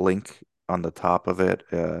link on the top of it,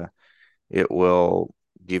 it will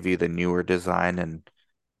give you the newer design. And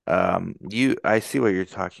I see what you're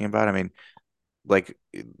talking about. I mean, like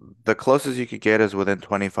the closest you could get is within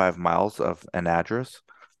 25 miles of an address.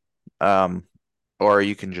 Um, or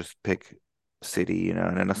you can just pick city,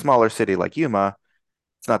 and in a smaller city like Yuma,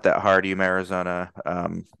 it's not that hard. Yuma, Arizona.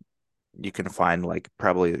 You can find like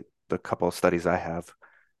probably the couple of studies I have.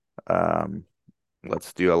 Um,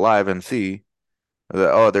 let's do a live and see.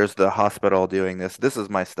 There's the hospital doing this. This is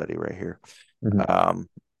my study right here. Mhm. Um,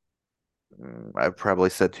 I've probably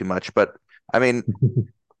said too much, but I mean,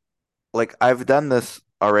 like I've done this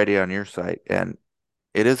already on your site, and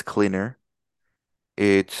it is cleaner.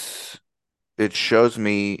 It's it shows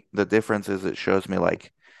me the difference is it shows me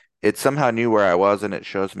like it somehow knew where I was, and it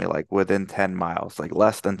shows me like within 10 miles, like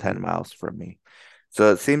less than 10 miles from me.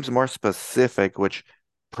 So it seems more specific, which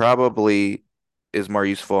probably is more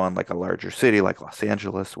useful in like a larger city like Los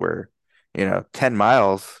Angeles, where, 10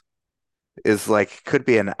 miles is like could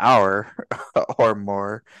be an hour or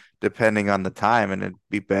more, depending on the time, and it'd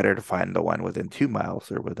be better to find the one within 2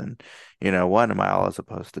 miles or within, 1 mile as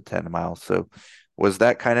opposed to 10 miles. So was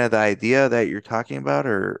that kind of the idea that you're talking about,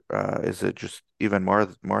 or is it just even more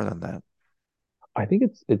than that? I think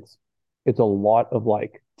it's a lot of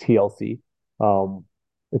like TLC. Um,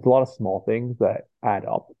 it's a lot of small things that add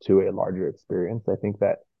up to a larger experience. I think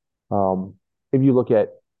that um, if you look at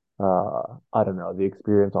I don't know, the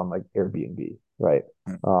experience on like Airbnb, right?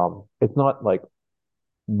 Hmm, It's not like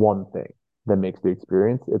one thing that makes the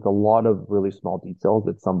experience. It's a lot of really small details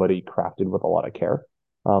that somebody crafted with a lot of care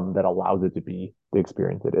that allows it to be the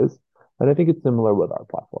experience it is. And I think it's similar with our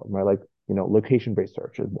platform, right? Like, location-based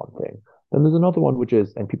search is one thing. Then there's another one, which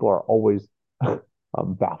is, and people are always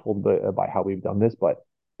baffled by how we've done this, but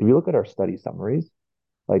if you look at our study summaries,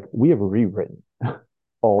 like we have rewritten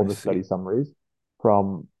all I the see. study summaries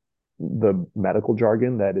from the medical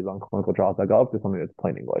jargon that is on clinicaltrials.gov to something that's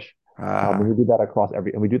plain English. And Ah, we do that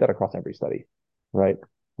across every study, right?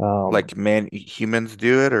 Um, like humans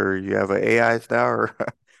do it, or you have AIs now, or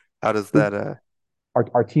how does we, that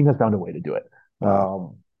our team has found a way to do it.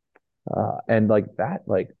 wow. Um, and like that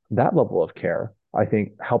level of care, I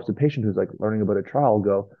think helps a patient who's like learning about a trial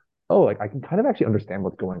go, oh, like I can kind of actually understand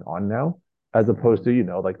what's going on now, as opposed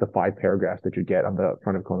to, like the 5 paragraphs that you get on the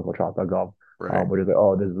front of clinicaltrials.gov, Right. where it's like,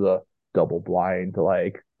 oh, this is a double blind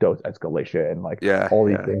like dose escalation, like Yeah, all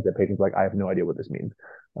these yeah. things that patients like, I have no idea what this means.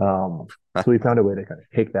 So we found a way to kind of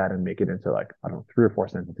take that and make it into like, I don't know, 3 or 4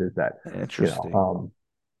 sentences that, you know, Interesting.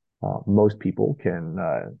 um, most people can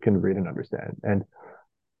read and understand. And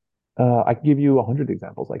I can give you 100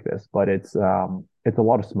 examples like this, but it's a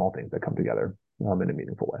lot of small things that come together in a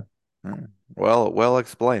meaningful way. Hmm. Well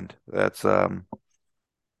explained. That's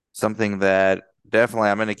something that definitely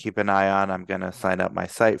I'm going to keep an eye on. I'm going to sign up my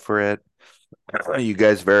site for it. You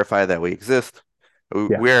guys verify that we exist.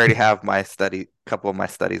 Yeah, We already have couple of my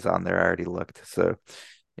studies on there. I already looked. So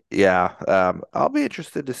yeah, I'll be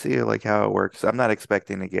interested to see like how it works. I'm not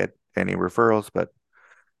expecting to get any referrals, but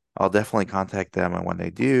I'll definitely contact them and when they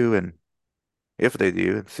do, and if they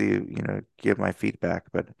do, and see, give my feedback.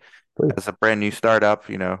 But please. as a brand new startup,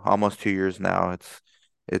 almost 2 years now,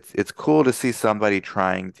 it's cool to see somebody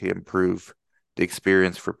trying to improve the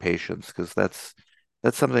experience for patients, because that's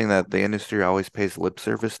something that the industry always pays lip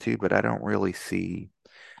service to, but I don't really see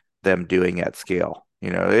them doing at scale.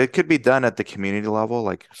 It could be done at the community level,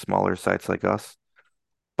 like smaller sites like us,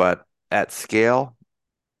 but at scale,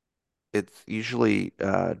 it usually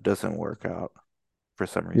doesn't work out for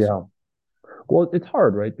some reason. Yeah. Well, it's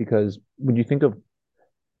hard, right? Because when you think of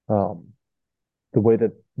um, the way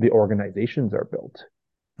that the organizations are built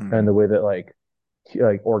and Hmm. the way that like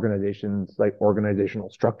organizations, like organizational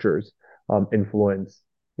structures, influence,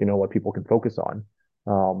 what people can focus on.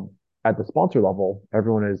 Um, at the sponsor level,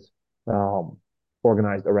 everyone is um,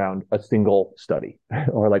 organized around a single study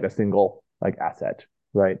or like a single like asset,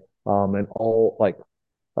 right? And all like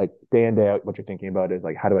day in day out, what you're thinking about is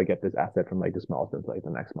like, how do I get this asset from like this milestone to like the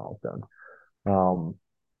next milestone? Um,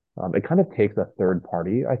 it kind of takes a third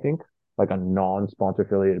party, I think, like a non-sponsor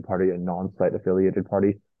affiliated party, a non-site affiliated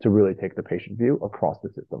party, to really take the patient view across the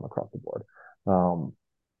system, across the board. Um,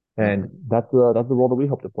 and Hmm. that's the role that we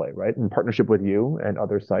hope to play, right? In partnership with you and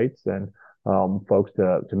other sites and folks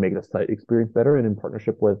to make the site experience better, and in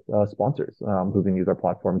partnership with sponsors who can use our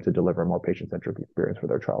platform to deliver a more patient-centric experience for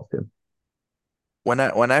their trials too. When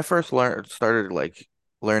I first learned started like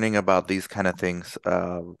learning about these kind of things,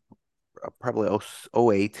 probably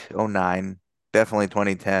 '08, '09, definitely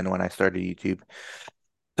 2010 when I started YouTube.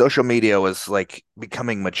 Social media was like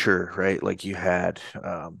becoming mature, right? Like you had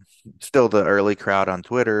still the early crowd on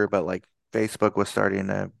Twitter, but like Facebook was starting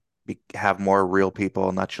to have more real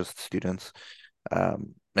people, not just students.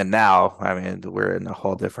 And now, I mean, we're in a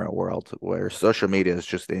whole different world where social media is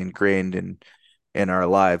just ingrained in our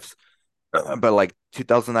lives. But like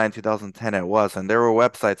 2009, 2010, it was, and there were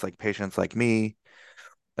websites like Patients Like Me,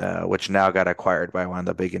 which now got acquired by one of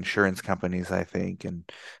the big insurance companies, I think, and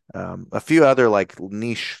a few other like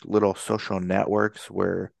niche little social networks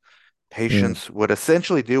where Mm, patients would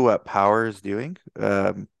essentially do what Power is doing,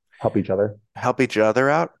 help each other. help each other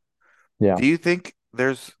out. Yeah. Do you think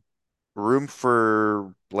there's room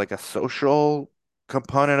for like a social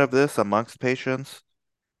component of this amongst patients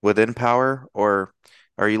within Power, or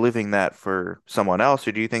are you leaving that for someone else,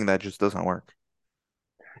 or do you think that just doesn't work?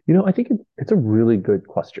 I think it's a really good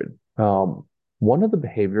question. One of the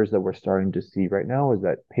behaviors that we're starting to see right now is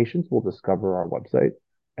that patients will discover our website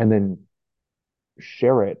and then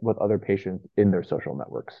share it with other patients in their social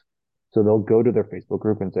networks. So they'll go to their Facebook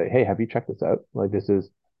group and say, "Hey, have you checked this out? Like this is,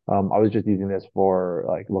 I was just using this for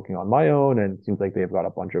like looking on my own, and it seems like they've got a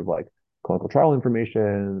bunch of like clinical trial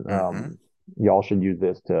information. Hmm. Y'all should use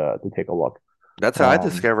this to take a look." That's how I Um,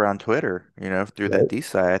 discover on Twitter, through that right? D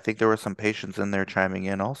side. I think there were some patients in there chiming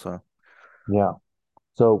in also. Yeah.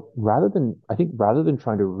 So rather than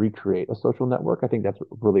trying to recreate a social network, I think that's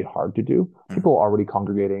really hard to do. People Hmm. are already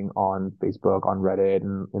congregating on Facebook, on Reddit,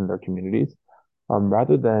 and in their communities.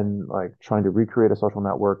 Rather than like trying to recreate a social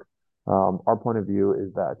network, our point of view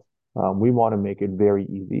is that we want to make it very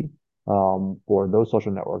easy for those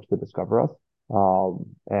social networks to discover us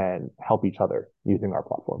and help each other using our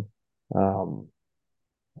platform. Um,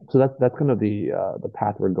 so that's kind of the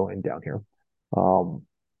path we're going down here. Um,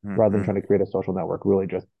 Rather than Hmm. trying to create a social network, really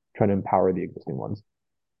just trying to empower the existing ones.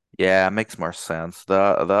 Yeah, it makes more sense. The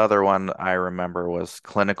other one I remember was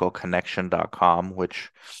clinicalconnection.com,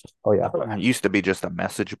 which Oh yeah, used to be just a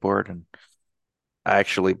message board. And I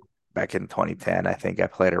actually, back in 2010, I think I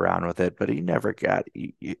played around with it, but you never got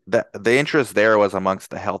the interest there was amongst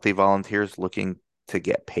the healthy volunteers looking to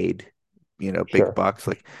get paid, big sure. bucks.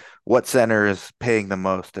 Like, what center is paying the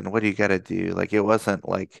most, and what do you got to do? Like, it wasn't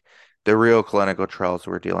like the real clinical trials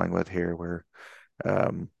we're dealing with here, where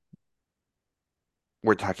um,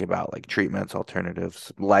 we're talking about like treatments,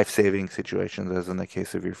 alternatives, life-saving situations, as in the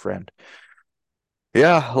case of your friend.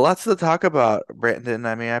 Yeah, lots to talk about, Brandon.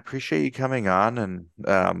 I mean, I appreciate you coming on, and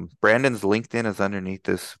Brandon's LinkedIn is underneath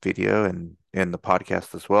this video and in the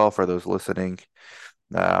podcast as well for those listening.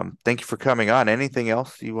 Thank you for coming on. Anything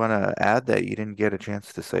else you want to add that you didn't get a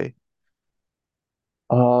chance to say?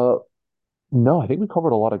 Uh, no, I think we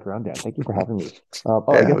covered a lot of ground, Dan. Thank you for having me.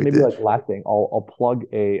 I Yeah, guess we maybe did. like last thing, I'll plug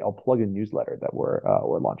a newsletter that we're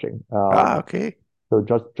launching. Ah, okay. So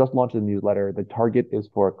just launched a newsletter. The target is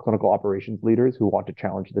for clinical operations leaders who want to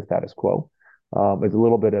challenge the status quo. It's a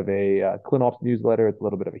little bit of a ClinOps newsletter. It's a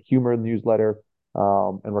little bit of a humor newsletter,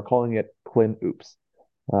 and we're calling it Clin Oops.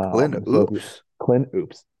 Clint, So if you oops. Clin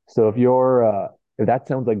Oops. So if that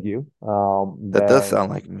sounds like you, That does then sound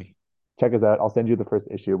like me. check us out. I'll send you the first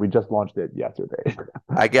issue. We just launched it yesterday.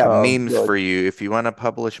 I got memes So for you. If you want to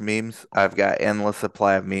publish memes, I've got endless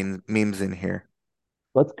supply of memes in here.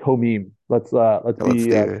 let's co-meme. Let's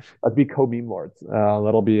do it. Let's be co-meme lords.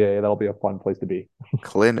 That'll be a fun place to be.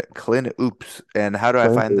 Clint, oops. And how do I Clin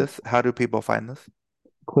find Oops. this? How do people find this?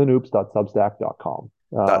 Clinoops.substack.com.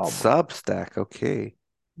 Dot Substack. Okay.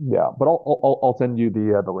 Yeah, but I'll send you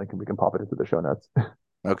the link and we can pop it into the show notes.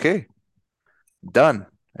 Okay, done.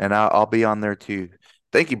 And I'll be on there too.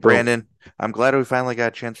 Thank you, Boom. Brandon. I'm glad we finally got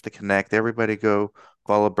a chance to connect. Everybody go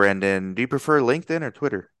follow Brandon. Do you prefer LinkedIn or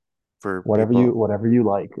Twitter for people? Whatever you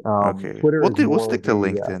like. Okay, Twitter is we'll more stick of to the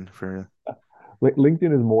LinkedIn for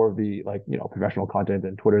LinkedIn is more of the like professional content,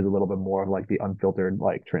 and Twitter is a little bit more of like the unfiltered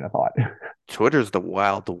like train of thought. Twitter's the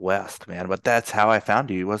wild west, man. But that's how I found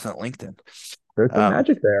you. It wasn't LinkedIn. There's some Um,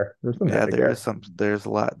 magic there. There's some yeah, magic there. there's a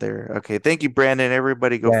lot there. Okay, thank you, Brandon.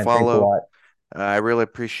 Everybody go Dan, thanks a follow. lot. I really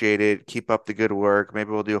appreciate it. Keep up the good work. Maybe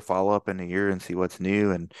we'll do a follow up in a year and see what's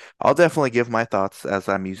new. And I'll definitely give my thoughts as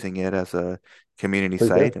I'm using it as a community Please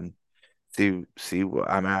do. site and see what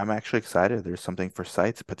I'm actually excited. There's something for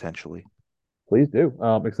sites potentially. Please do.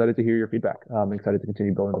 Excited to hear your feedback. I'm excited to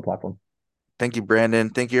continue building the platform. Thank you, Brandon.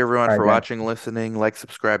 Thank you everyone All right, for Dan. watching, listening, like,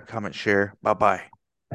 subscribe, comment, share. Bye bye.